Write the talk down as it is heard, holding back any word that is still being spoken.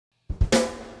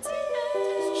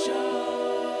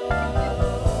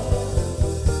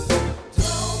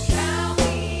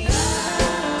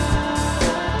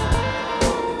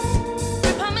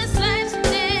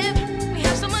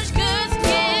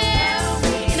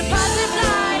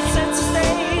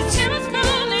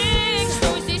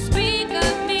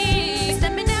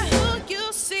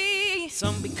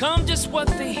what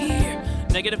they hear,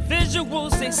 negative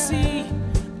visuals they see.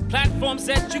 The platforms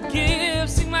that you give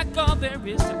seem like all there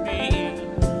is to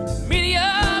be.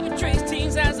 Media betrays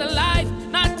teens as a life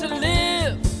not to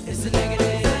live. It's a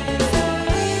negative.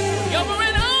 Over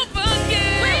and over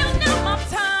again. We don't know my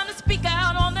time to speak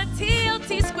out on the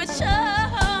TLT Squid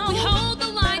Show. We hold the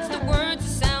lights, the words,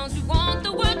 the sounds. We want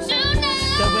the world to know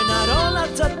that we're not all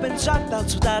locked up and shocked out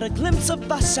without a glimpse of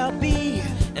us shall be.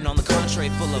 And on the contrary,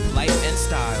 full of life and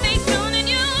style. Stay tuned and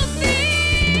you'll see.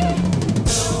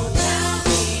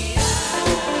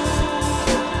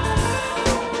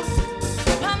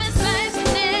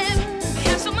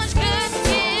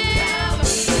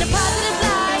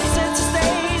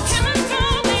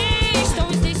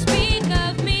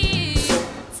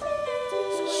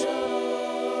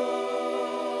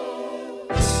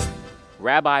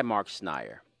 Rabbi Marc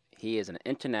Schneier. He is an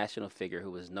international figure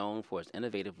who is known for his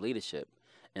innovative leadership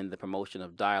in the promotion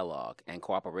of dialogue and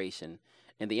cooperation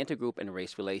in the intergroup and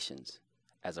race relations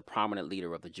as a prominent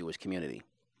leader of the Jewish community.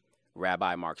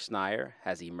 Rabbi Marc Schneier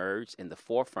has emerged in the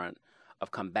forefront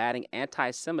of combating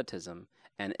anti-Semitism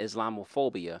and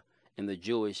Islamophobia in the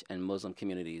Jewish and Muslim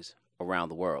communities around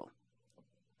the world.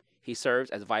 He serves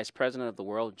as Vice President of the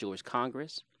World Jewish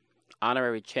Congress,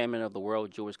 Honorary Chairman of the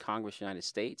World Jewish Congress United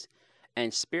States,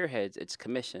 and spearheads its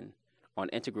Commission on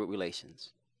Intergroup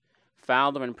Relations.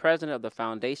 Founder and President of the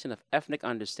Foundation of Ethnic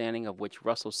Understanding, of which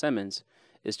Russell Simmons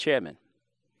is Chairman.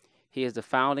 He is the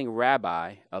founding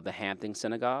rabbi of the Hampton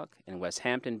Synagogue in West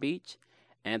Hampton Beach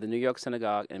and the New York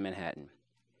Synagogue in Manhattan.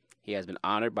 He has been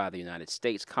honored by the United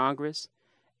States Congress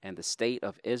and the State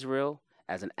of Israel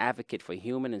as an advocate for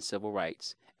human and civil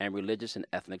rights and religious and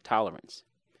ethnic tolerance.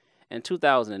 In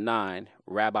 2009,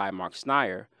 Rabbi Marc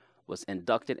Schneier was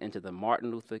inducted into the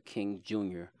Martin Luther King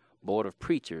Jr. Board of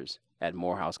Preachers at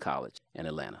Morehouse College in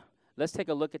Atlanta. Let's take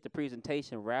a look at the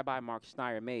presentation Rabbi Marc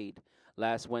Schneier made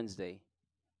last Wednesday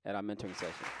at our mentoring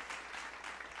session.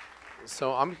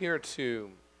 So I'm here to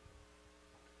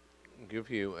give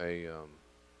you a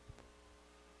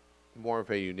more of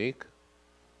a unique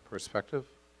perspective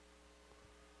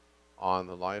on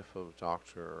the life of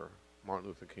Dr. Martin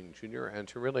Luther King Jr. and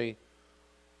to really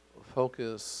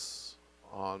focus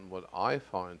on what I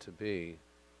find to be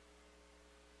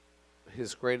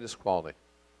his greatest quality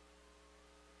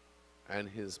and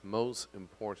his most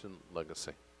important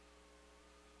legacy.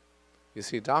 You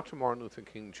see, Dr. Martin Luther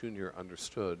King Jr.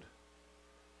 understood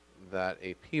that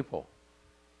a people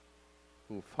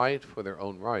who fight for their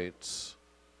own rights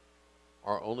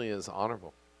are only as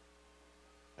honorable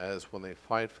as when they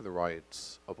fight for the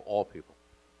rights of all people.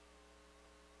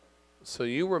 So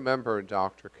you remember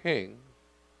Dr. King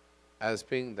as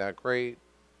being that great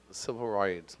civil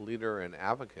rights leader and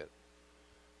advocate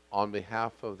on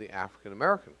behalf of the African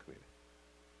American community.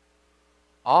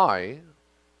 I,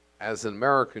 as an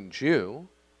American Jew,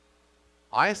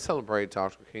 I celebrate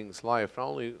Dr. King's life not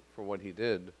only for what he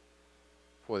did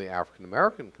for the African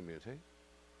American community,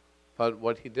 but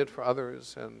what he did for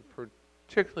others, and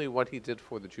particularly what he did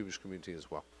for the Jewish community as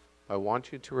well. I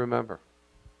want you to remember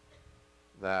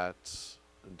that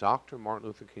Dr. Martin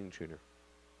Luther King Jr.,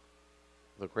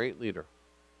 the great leader,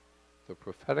 the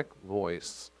prophetic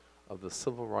voice of the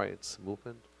civil rights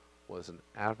movement, was an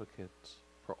advocate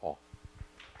for all.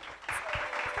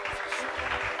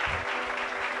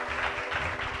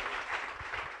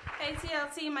 Hey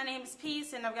TLT, my name is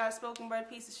Peace, and I've got a spoken word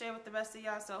piece to share with the rest of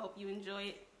y'all, so I hope you enjoy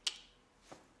it.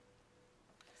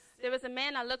 There is a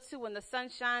man I look to when the sun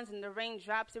shines and the rain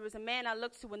drops. There is a man I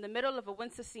look to in the middle of a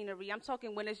winter scenery. I'm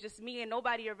talking when it's just me and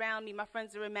nobody around me. My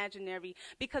friends are imaginary.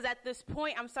 Because at this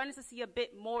point, I'm starting to see a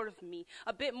bit more of me.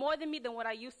 A bit more than me than what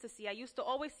I used to see. I used to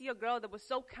always see a girl that was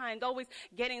so kind, always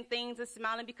getting things and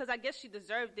smiling because I guess she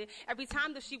deserved it. Every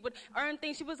time that she would earn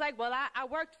things, she was like, well, I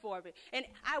worked for it. And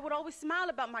I would always smile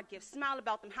about my gifts, smile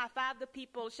about them, high-five the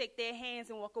people, shake their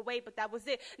hands and walk away, but that was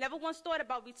it. Never once thought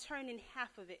about returning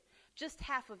half of it. Just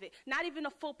half of it. Not even a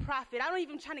full profit. I don't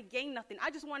even try to gain nothing. I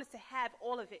just wanted to have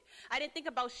all of it. I didn't think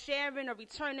about sharing or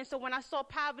returning. So when I saw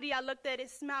poverty, I looked at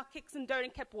it, smiled, kicked some dirt,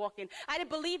 and kept walking. I didn't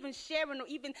believe in sharing or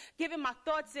even giving my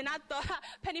thoughts. And I thought,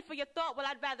 penny for your thought. Well,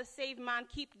 I'd rather save mine,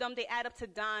 keep them. They add up to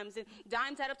dimes. And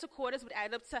dimes add up to quarters, would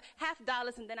add up to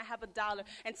 $50. And then I have $1.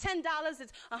 And $10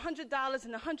 is $100.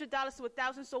 And $100 to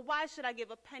 1,000. So why should I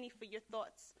give a penny for your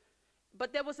thoughts?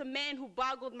 But there was a man who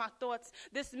boggled my thoughts.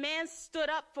 This man stood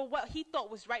up for what he thought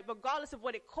was right, regardless of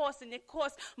what it cost. And it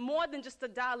cost more than just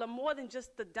 $1, more than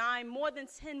just a dime, more than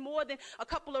 10, more than a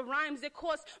couple of rhymes. It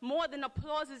cost more than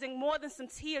applauses and more than some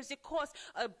tears. It cost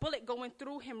a bullet going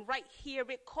through him right here.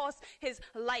 It cost his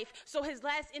life. So his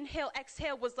last inhale,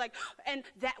 exhale was like, and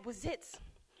that was it.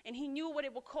 And he knew what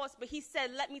it would cost, but he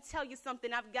said, let me tell you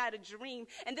something, I've got a dream.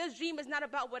 And this dream is not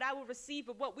about what I will receive,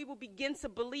 but what we will begin to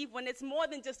believe when it's more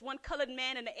than just one colored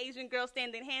man and an Asian girl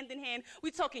standing hand in hand.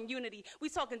 We're talking unity. We're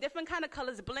talking different kind of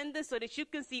colors blending so that you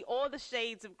can see all the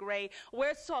shades of gray.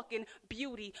 We're talking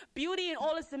beauty. Beauty in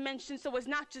all its dimensions, so it's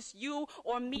not just you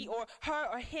or me or her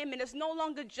or him, and it's no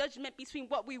longer judgment between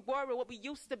what we were or what we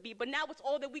used to be, but now it's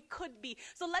all that we could be.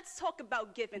 So let's talk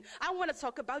about giving. I want to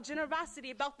talk about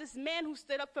generosity, about this man who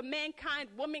stood up for mankind,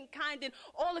 womankind, and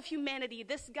all of humanity.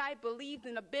 This guy believed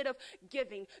in a bit of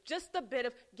giving, just a bit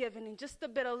of giving, and just a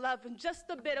bit of love, and just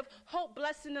a bit of hope,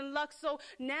 blessing, and luck. So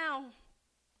now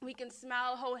we can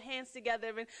smile, hold hands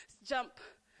together, and jump,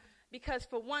 because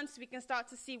for once we can start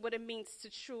to see what it means to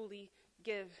truly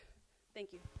give.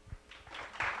 Thank you.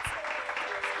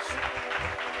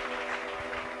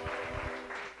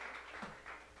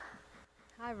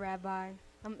 Hi, Rabbi.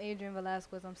 I'm Adrian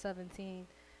Velasquez. I'm 17.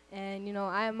 And,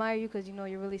 I admire you because,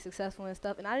 you're really successful and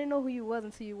stuff. And I didn't know who you was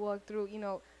until you walked through.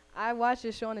 I watched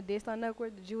your show on the Daystar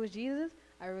Network, The Jewish Jesus.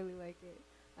 I really like it.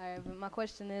 All right, but my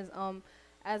question is,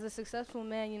 as a successful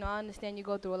man, I understand you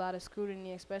go through a lot of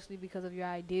scrutiny, especially because of your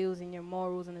ideals and your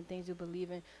morals and the things you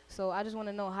believe in. So I just want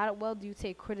to know, how well do you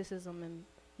take criticism and,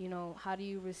 how do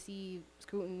you receive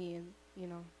scrutiny and,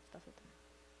 stuff like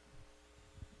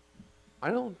that?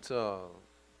 I don't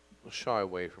shy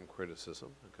away from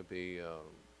criticism. It could be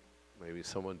maybe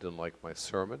someone didn't like my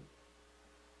sermon,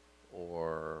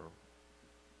 or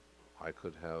I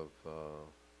could have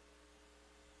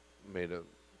made a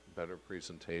better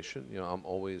presentation. I'm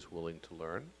always willing to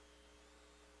learn.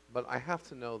 But I have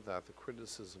to know that the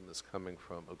criticism is coming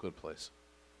from a good place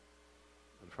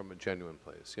and from a genuine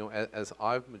place. As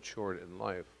I've matured in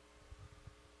life,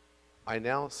 I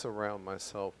now surround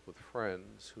myself with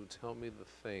friends who tell me the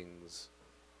things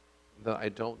that I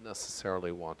don't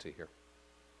necessarily want to hear.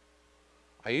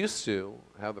 I used to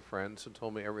have the friends who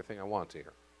told me everything I want to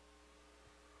hear.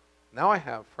 Now I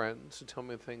have friends who tell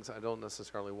me things I don't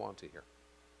necessarily want to hear.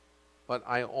 But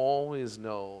I always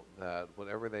know that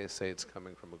whatever they say, it's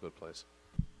coming from a good place.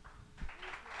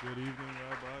 Good evening,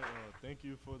 Rabbi. Thank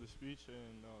you for the speech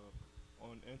and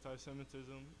on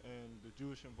anti-Semitism and the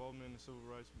Jewish involvement in the civil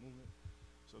rights movement.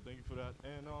 So thank you for that.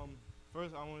 And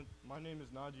first, my name is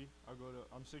Naji.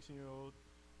 I'm 16-year-old,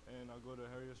 and I go to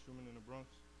Harriet Truman in the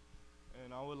Bronx.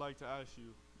 And I would like to ask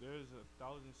you, there's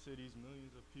 1,000 cities,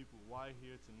 millions of people. Why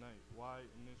here tonight? Why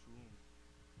in this room?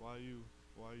 Why are you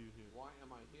here? Why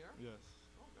am I here? Yes.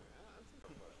 Okay, that's a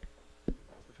good question.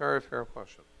 It's a very fair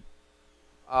question.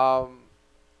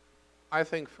 I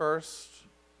think first,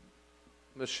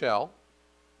 Michelle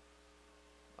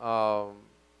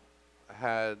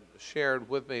had shared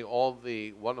with me all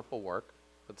the wonderful work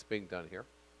that's being done here.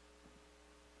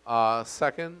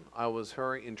 Second, I was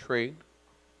very intrigued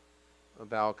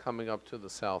about coming up to the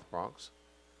South Bronx.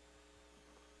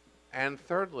 And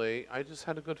thirdly, I just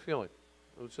had a good feeling.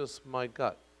 It was just my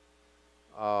gut.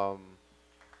 And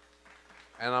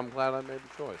I'm glad I made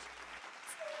the choice.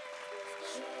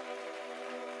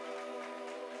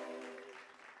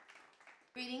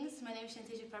 Greetings, my name is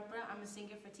Shantasia Pepper. I'm a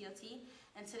singer for TLT,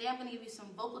 and today I'm going to give you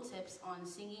some vocal tips on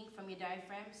singing from your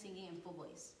diaphragm, singing in full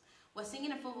voice. What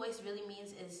singing in full voice really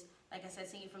means is, like I said,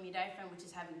 singing from your diaphragm, which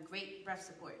is having great breath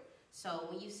support. So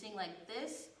when you sing like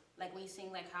this, like when you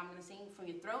sing like how I'm going to sing from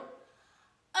your throat,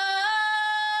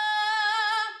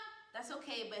 that's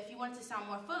okay, but if you want it to sound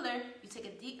more fuller, you take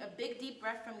a big deep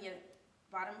breath from your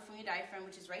bottom, from your diaphragm,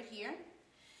 which is right here,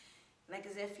 like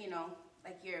as if,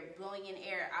 like you're blowing in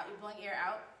air out. You're blowing air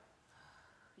out.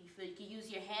 You can use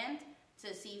your hand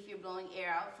to see if you're blowing air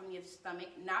out from your stomach,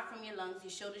 not from your lungs. Your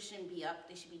shoulders shouldn't be up.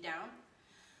 They should be down.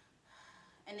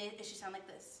 And it should sound like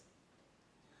this.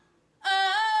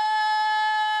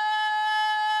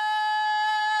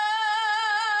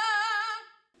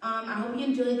 I hope you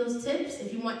enjoyed those tips.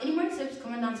 If you want any more tips,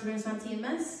 come on down to Renaissance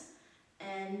TMS,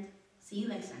 and see you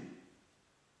next time.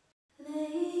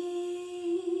 Lately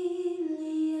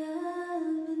I've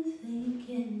been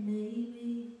thinking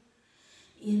maybe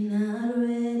you're not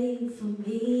ready for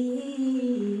me.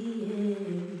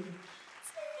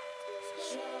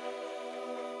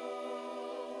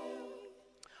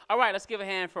 All right, let's give a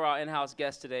hand for our in-house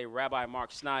guest today, Rabbi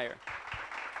Marc Schneier.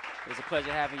 It's a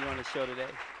pleasure having you on the show today.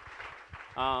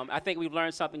 I think we've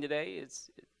learned something today.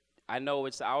 I know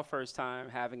it's our first time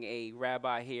having a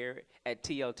rabbi here at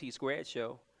TLT Squared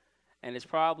Show, and it's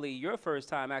probably your first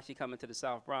time actually coming to the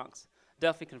South Bronx,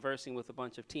 definitely conversing with a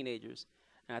bunch of teenagers.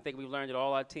 And I think we've learned that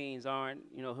all our teens aren't,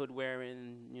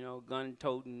 hood-wearing,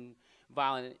 gun-toting,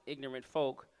 violent, ignorant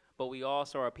folk, but we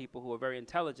also are people who are very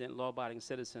intelligent, law-abiding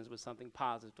citizens with something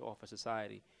positive to offer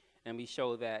society. And we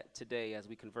show that today as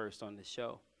we conversed on this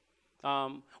show.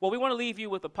 Well, we want to leave you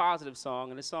with a positive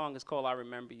song, and this song is called I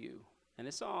Remember You. And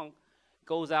this song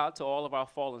goes out to all of our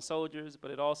fallen soldiers, but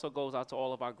it also goes out to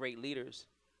all of our great leaders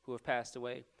who have passed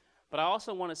away. But I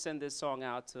also want to send this song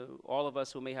out to all of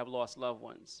us who may have lost loved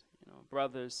ones,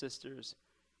 brothers, sisters,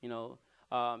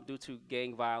 due to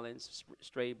gang violence,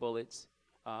 stray bullets.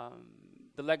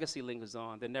 The legacy lingers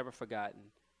on. They're never forgotten.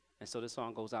 And so this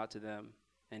song goes out to them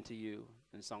and to you.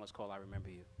 And the song is called I Remember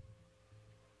You.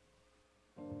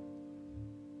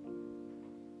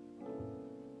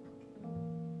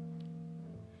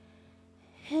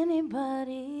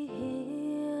 Anybody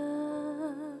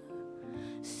here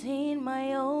seen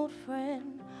my old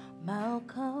friend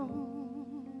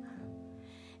Malcolm?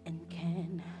 And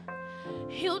can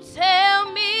you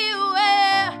tell me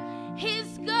where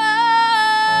he's gone?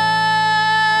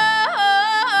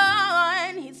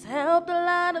 He's helped a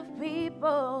lot of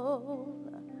people.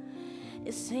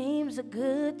 It seems a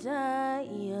good die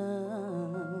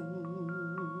young.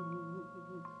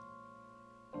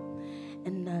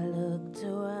 And I looked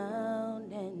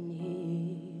around and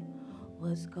he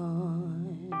was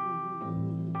gone.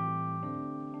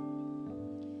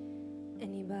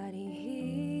 Anybody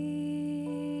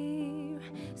here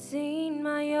seen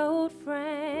my old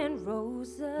friend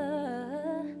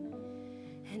Rosa?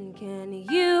 And can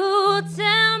you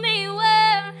tell me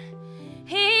where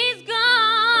he's gone?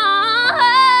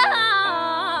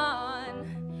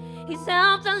 He's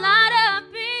helped a lot of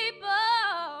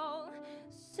people.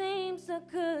 Seems a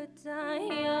good time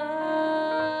young.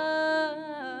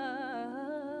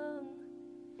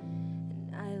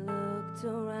 And I looked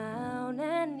around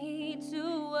and he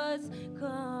too was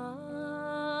gone.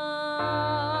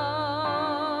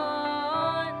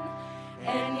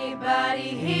 Anybody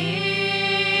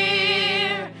here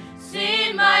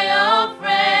seen my old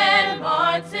friend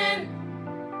Martin?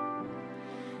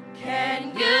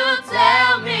 Can you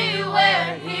tell me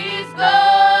where he's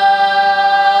gone?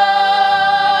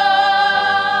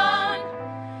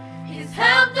 He's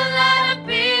helped a lot of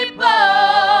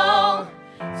people.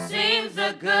 Seems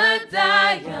a good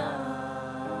die young.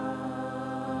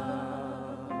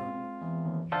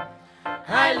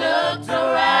 I looked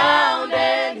around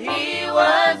and he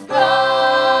was gone.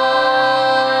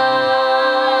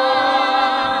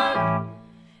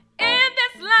 In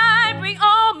this life we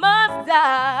all must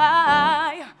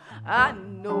die. I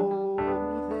know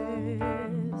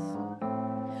this.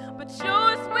 But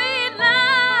your sweet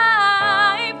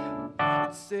life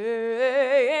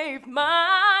saved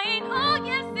mine. Oh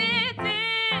yes it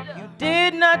did. You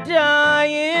did not die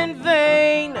in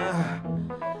vain.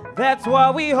 That's why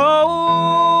we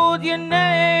hold your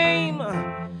name.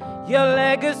 Your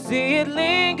legacy, it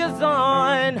lingers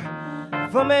on.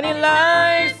 For many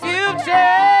lives you've changed.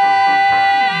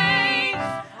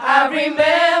 I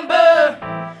remember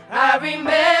you. I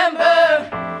remember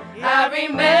you. I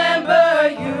remember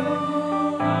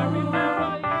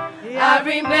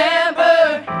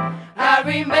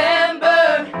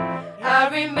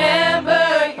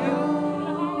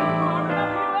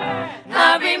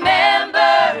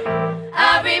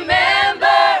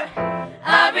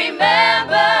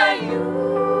you.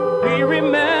 We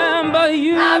remember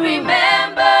you. I remember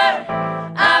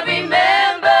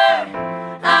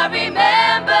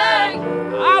you.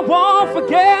 I won't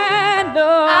forget, no.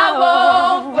 I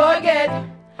won't forget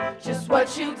just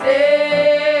what you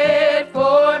did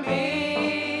for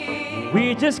me.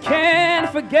 We just can't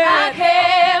forget. I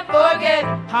can't forget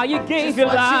how you gave just your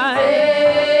what life, you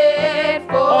did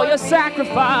for all your me.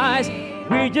 sacrifice.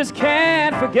 We just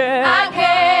can't forget. I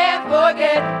can't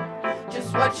forget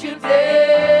just what you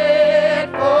did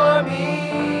for me.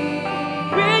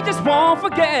 We just won't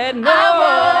forget, no. I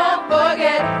won't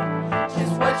forget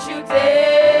just what you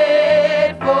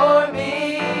did for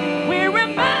me. We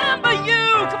remember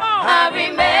you, come on. I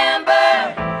remember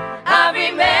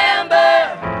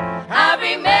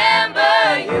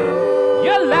you.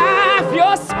 Your laugh,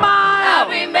 your smile. I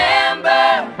remember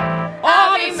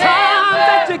all the time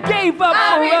that you gave up I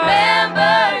for remember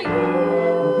us.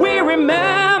 you. We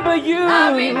remember you.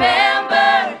 I remember you.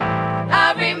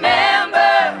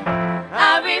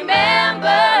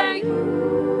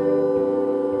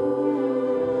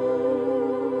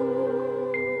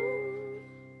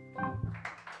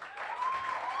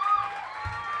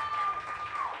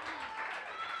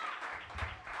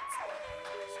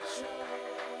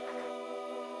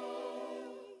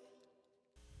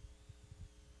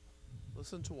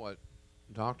 Listen to what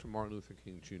Dr. Martin Luther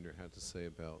King Jr. had to say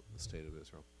about the state of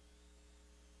Israel.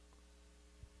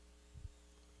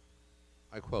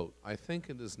 I quote, "I think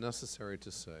it is necessary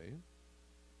to say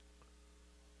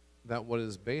that what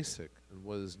is basic and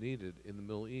what is needed in the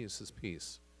Middle East is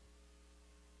peace.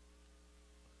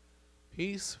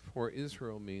 Peace for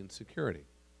Israel means security.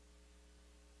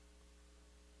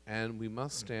 And we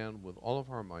must stand with all of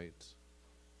our might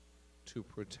to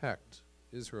protect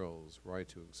Israel's right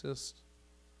to exist,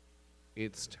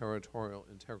 its territorial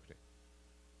integrity.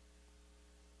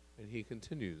 And he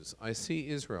continues, I see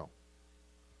Israel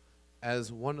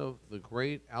as one of the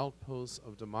great outposts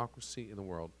of democracy in the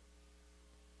world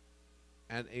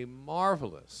and a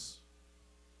marvelous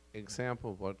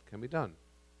example of what can be done.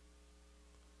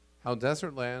 How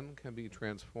desert land can be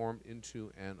transformed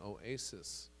into an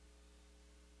oasis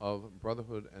of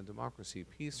brotherhood and democracy.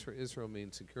 Peace for Israel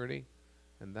means security,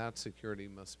 and that security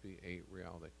must be a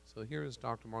reality. So here is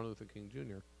Dr. Martin Luther King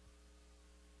Jr.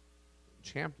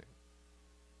 championing,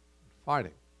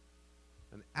 fighting,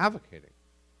 and advocating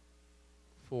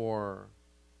for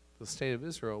the state of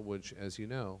Israel, which, as you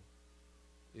know,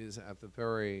 is at the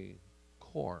very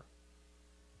core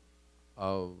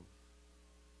of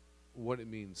what it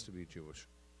means to be Jewish.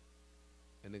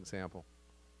 An example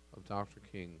of Dr.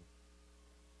 King,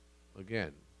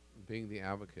 again, being the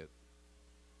advocate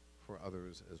for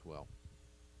others as well.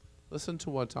 Listen to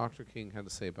what Dr. King had to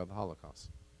say about the Holocaust.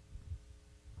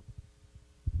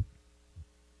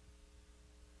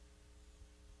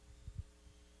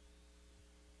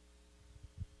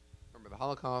 Remember, the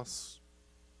Holocaust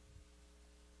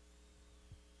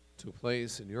took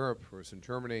place in Europe, first in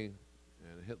Germany,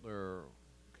 and Hitler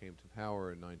came to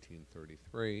power in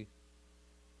 1933,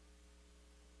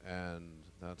 and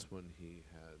that's when he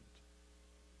had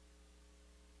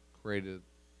created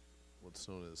what's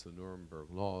known as the Nuremberg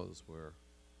laws, where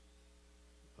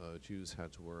Jews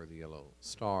had to wear the yellow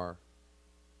star,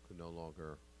 could no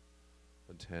longer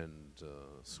attend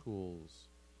schools,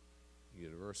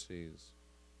 universities.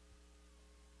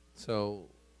 So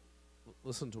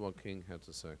listen to what King had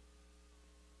to say.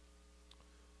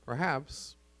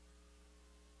 Perhaps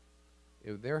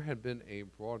if there had been a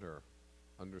broader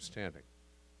understanding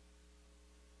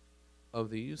of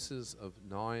the uses of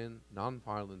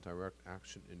nonviolent direct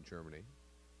action in Germany,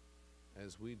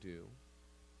 as we do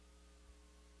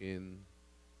in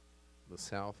the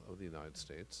south of the United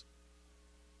States,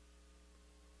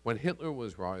 when Hitler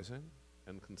was rising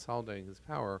and consolidating his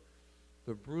power,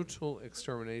 the brutal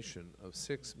extermination of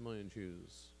 6 million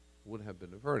Jews would have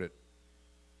been averted.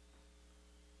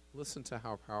 Listen to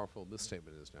how powerful this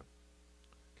statement is now.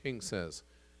 King says,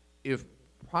 if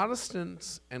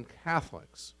Protestants and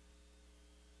Catholics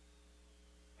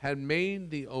had made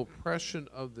the oppression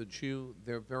of the Jew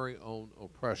their very own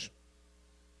oppression,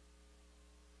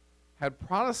 had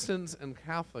Protestants and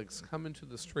Catholics come into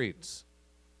the streets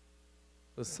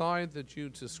beside the Jew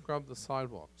to scrub the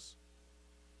sidewalks,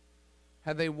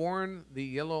 had they worn the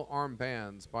yellow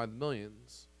armbands by the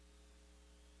millions,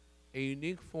 a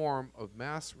unique form of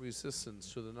mass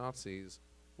resistance to the Nazis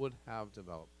would have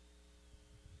developed.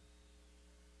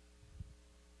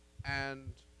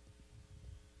 And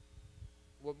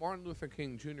what Martin Luther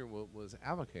King Jr. was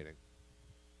advocating,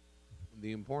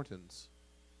 the importance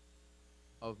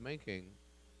of making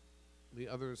the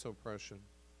other's oppression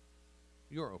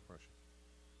your oppression.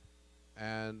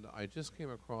 And I just came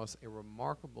across a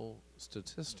remarkable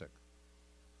statistic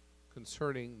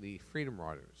concerning the Freedom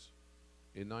Riders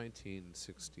in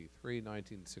 1963,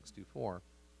 1964,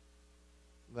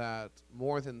 that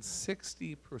more than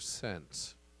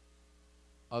 60%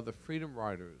 of the Freedom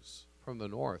Riders from the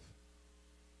North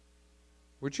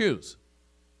were Jews,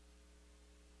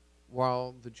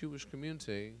 while the Jewish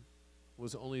community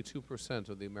was only 2%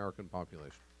 of the American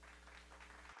population.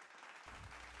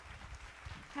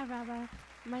 Hi, Rabbi.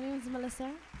 My name is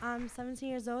Melissa. I'm 17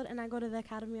 years old, and I go to the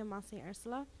Academy of Mount St.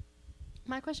 Ursula.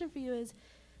 My question for you is,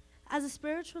 as a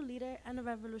spiritual leader and a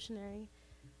revolutionary,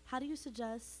 how do you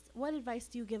suggest, what advice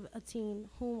do you give a teen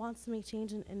who wants to make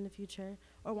change in the future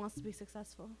or wants to be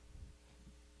successful?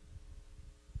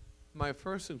 My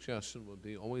first suggestion would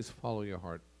be always follow your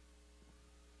heart,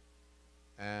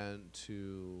 and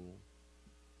to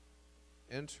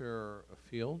enter a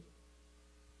field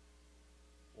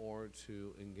or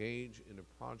to engage in a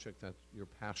project that you're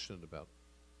passionate about.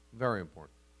 Very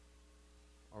important.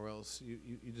 Or else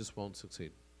you just won't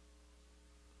succeed.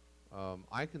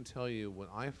 I can tell you when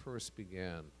I first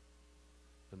began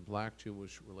in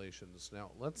Black-Jewish relations,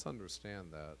 now let's understand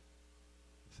that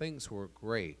things were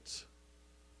great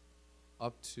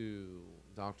up to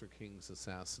Dr. King's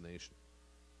assassination.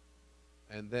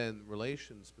 And then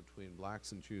relations between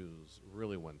blacks and Jews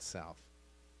really went south.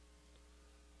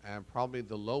 And probably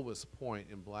the lowest point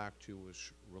in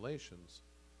Black-Jewish relations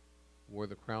were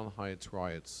the Crown Heights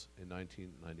riots in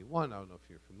 1991. I don't know if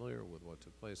you're familiar with what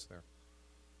took place there.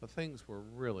 But things were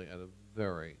really at a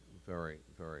very, very,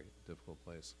 very difficult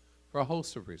place for a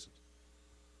host of reasons.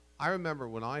 I remember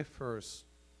when I first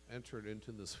entered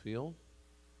into this field,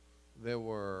 there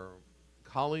were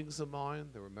colleagues of mine,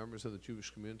 there were members of the Jewish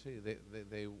community,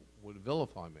 they would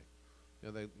vilify me.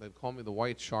 You know, they'd call me the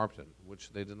white Sharpton,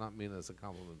 which they did not mean as a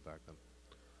compliment back then.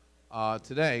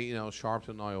 Today, you know, Sharpton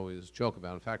and I always joke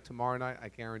about. In fact, tomorrow night, I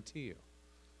guarantee you,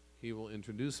 he will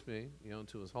introduce me, you know,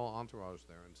 to his whole entourage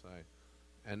there and say,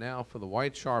 and now for the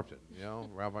white Sharpton, you know,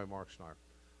 Rabbi Marc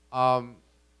Schneier.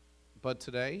 But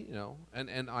today, you know,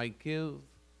 and I give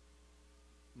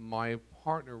my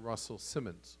partner, Russell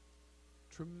Simmons,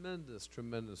 tremendous,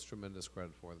 tremendous, tremendous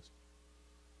credit for this.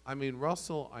 I mean,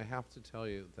 Russell, I have to tell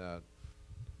you that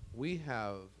we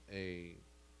have a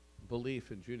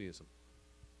belief in Judaism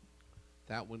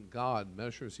that when God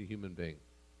measures a human being,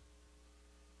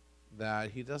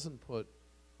 that he doesn't put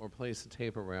or place a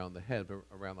tape around the head, but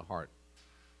around the heart.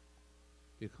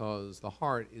 Because the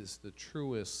heart is the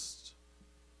truest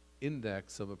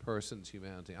index of a person's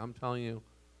humanity. I'm telling you,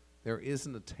 there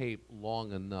isn't a tape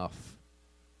long enough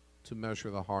to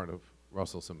measure the heart of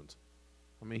Russell Simmons.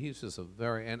 I mean, he's just a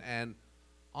very, and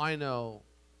I know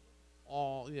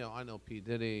all, you know, I know P.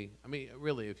 Diddy. I mean,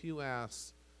 really, if you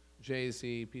ask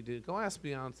Jay-Z, P. Diddy, go ask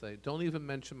Beyonce. Don't even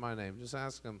mention my name. Just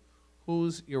ask them,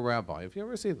 who's your rabbi? If you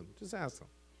ever see them, just ask them.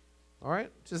 All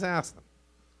right? Just ask them.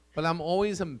 But I'm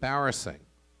always embarrassing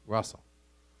Russell.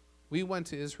 We went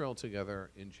to Israel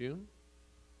together in June.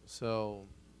 So,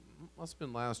 must have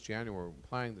been last January, we were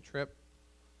planning the trip.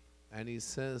 And he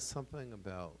says something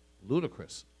about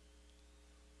ludicrous.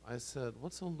 I said,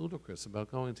 what's so ludicrous about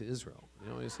going to Israel?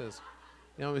 You know,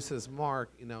 he says,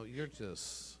 Mark, you know, you're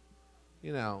just,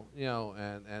 you know,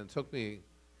 and it took me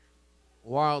a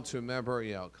while to remember,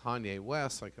 you know, Kanye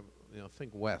West, like, you know,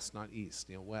 think West, not East,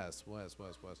 you know, West.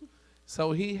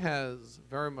 So he has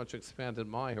very much expanded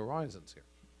my horizons here.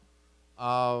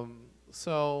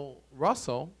 So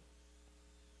Russell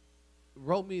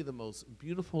wrote me the most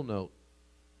beautiful note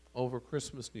over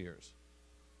Christmas, New Year's.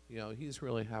 You know, he's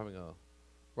really having a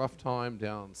rough time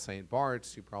down St.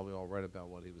 Bart's. You probably all read about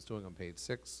what he was doing on page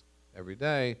 6 every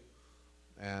day.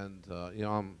 And, you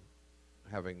know, I'm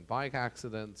having bike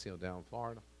accidents, you know, down in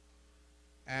Florida.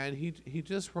 And he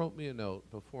just wrote me a note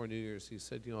before New Year's. He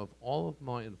said, you know, of all of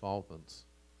my involvements,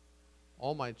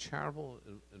 all my charitable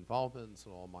involvements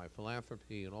and all my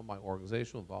philanthropy and all my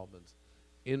organizational involvements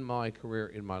in my career,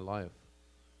 in my life,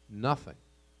 nothing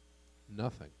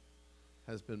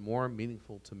has been more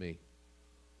meaningful to me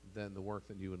than the work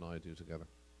that you and I do together.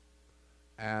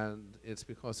 And it's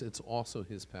because it's also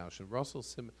his passion.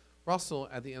 Russell,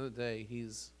 at the end of the day,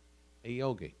 he's a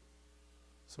yogi.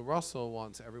 So Russell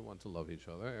wants everyone to love each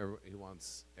other. He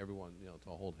wants everyone, you know, to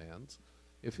hold hands.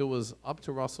 If it was up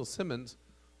to Russell Simmons,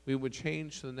 we would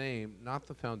change the name, not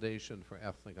the Foundation for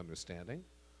Ethnic Understanding,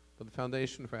 but the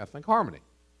Foundation for Ethnic Harmony.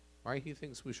 Right? He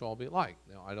thinks we should all be alike.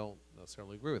 Now, I don't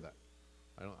necessarily agree with that.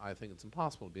 I think it's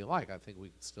impossible to be alike. I think we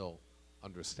can still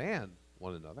understand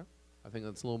one another. I think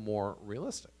that's a little more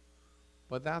realistic.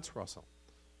 But that's Russell.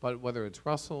 But whether it's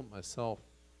Russell, myself,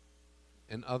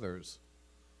 and others,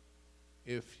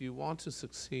 if you want to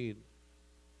succeed,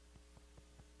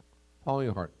 follow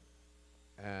your heart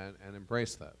and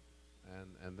embrace that.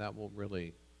 And that will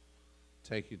really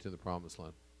take you to the promised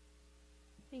land.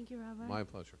 Thank you, Rabbi. My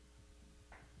pleasure.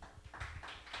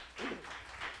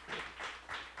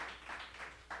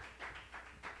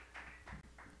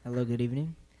 Hello, good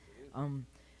evening.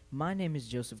 My name is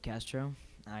Joseph Castro.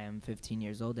 I am 15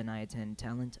 years old and I attend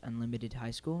Talent Unlimited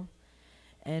High School.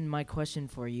 And my question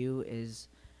for you is,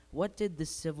 what did the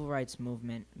civil rights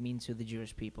movement mean to the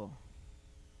Jewish people?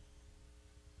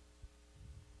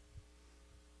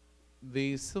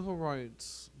 The civil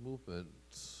rights movement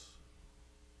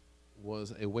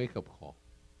was a wake-up call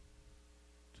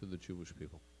to the Jewish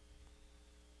people.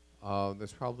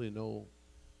 There's probably no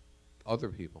other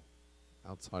people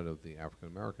outside of the African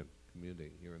American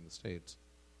community here in the States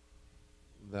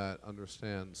that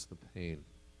understands the pain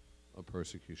of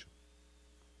persecution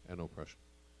and oppression.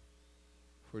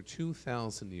 For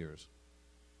 2,000 years,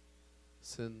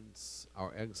 since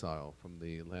our exile from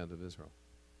the land of Israel,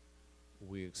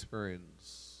 we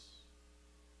experience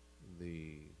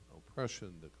the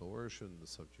oppression, the coercion, the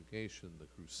subjugation, the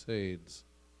crusades,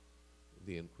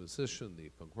 the Inquisition, the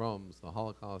pogroms, the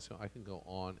Holocaust. You know, I can go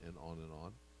on and on and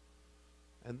on.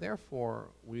 And therefore,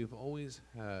 we've always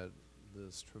had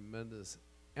this tremendous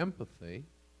empathy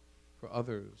for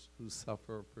others who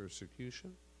suffer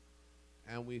persecution,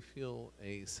 and we feel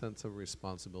a sense of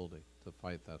responsibility to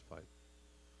fight that fight.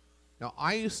 Now,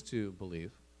 I used to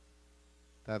believe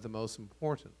that the most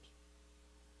important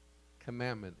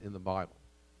commandment in the Bible,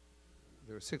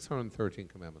 there are 613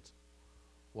 commandments,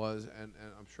 was, and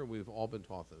I'm sure we've all been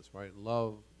taught this, right?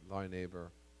 Love thy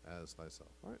neighbor as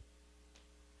thyself, right?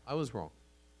 I was wrong.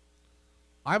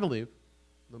 I believe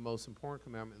the most important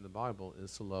commandment in the Bible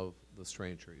is to love the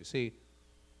stranger. You see,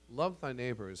 love thy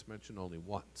neighbor is mentioned only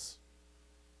once.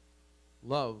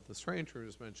 Love the stranger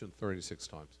is mentioned 36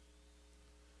 times.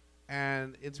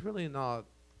 And it's really not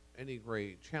any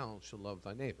great challenge to love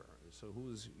thy neighbor. So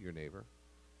who is your neighbor?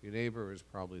 Your neighbor is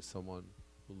probably someone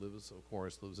who lives, of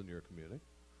course, lives in your community.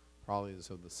 Probably is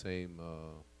of the same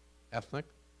ethnic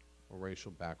or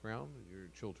racial background. Your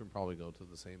children probably go to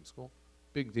the same school.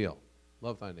 Big deal.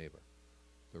 Love thy neighbor.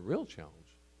 The real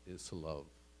challenge is to love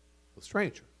the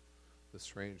stranger. The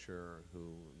stranger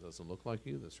who doesn't look like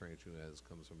you, the stranger who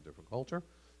comes from a different culture,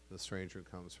 the stranger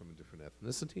comes from a different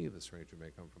ethnicity, the stranger may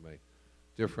come from a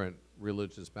different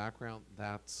religious background.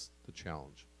 That's the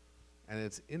challenge. And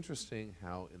it's interesting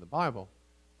how in the Bible,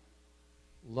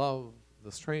 love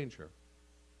the stranger,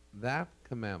 that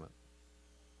commandment,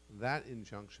 that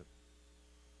injunction,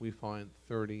 we find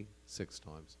 36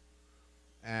 times.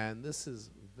 And this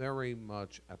is very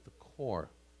much at the core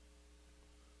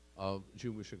of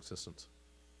Jewish existence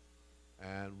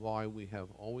and why we have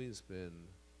always been,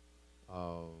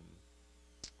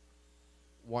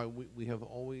 why we have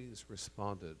always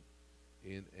responded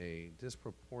in a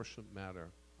disproportionate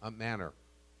manner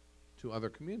to other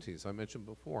communities. I mentioned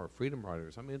before, Freedom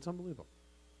Riders. I mean, it's unbelievable.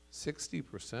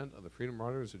 60% of the Freedom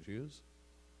Riders are Jews,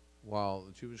 while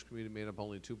the Jewish community made up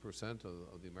only 2%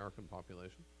 of the American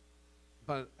population.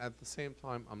 But at the same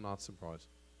time, I'm not surprised.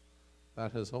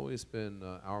 That has always been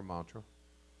our mantra.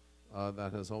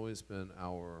 That has always been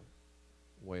our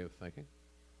way of thinking.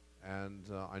 And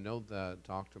I know that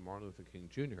Dr. Martin Luther King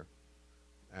Jr.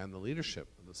 and the leadership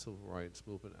of the civil rights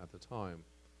movement at the time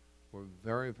were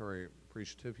very, very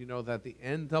appreciative. You know that the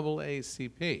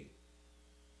NAACP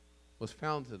was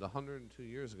founded 102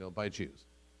 years ago by Jews,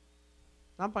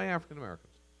 not by African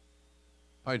Americans,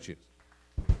 by Jews.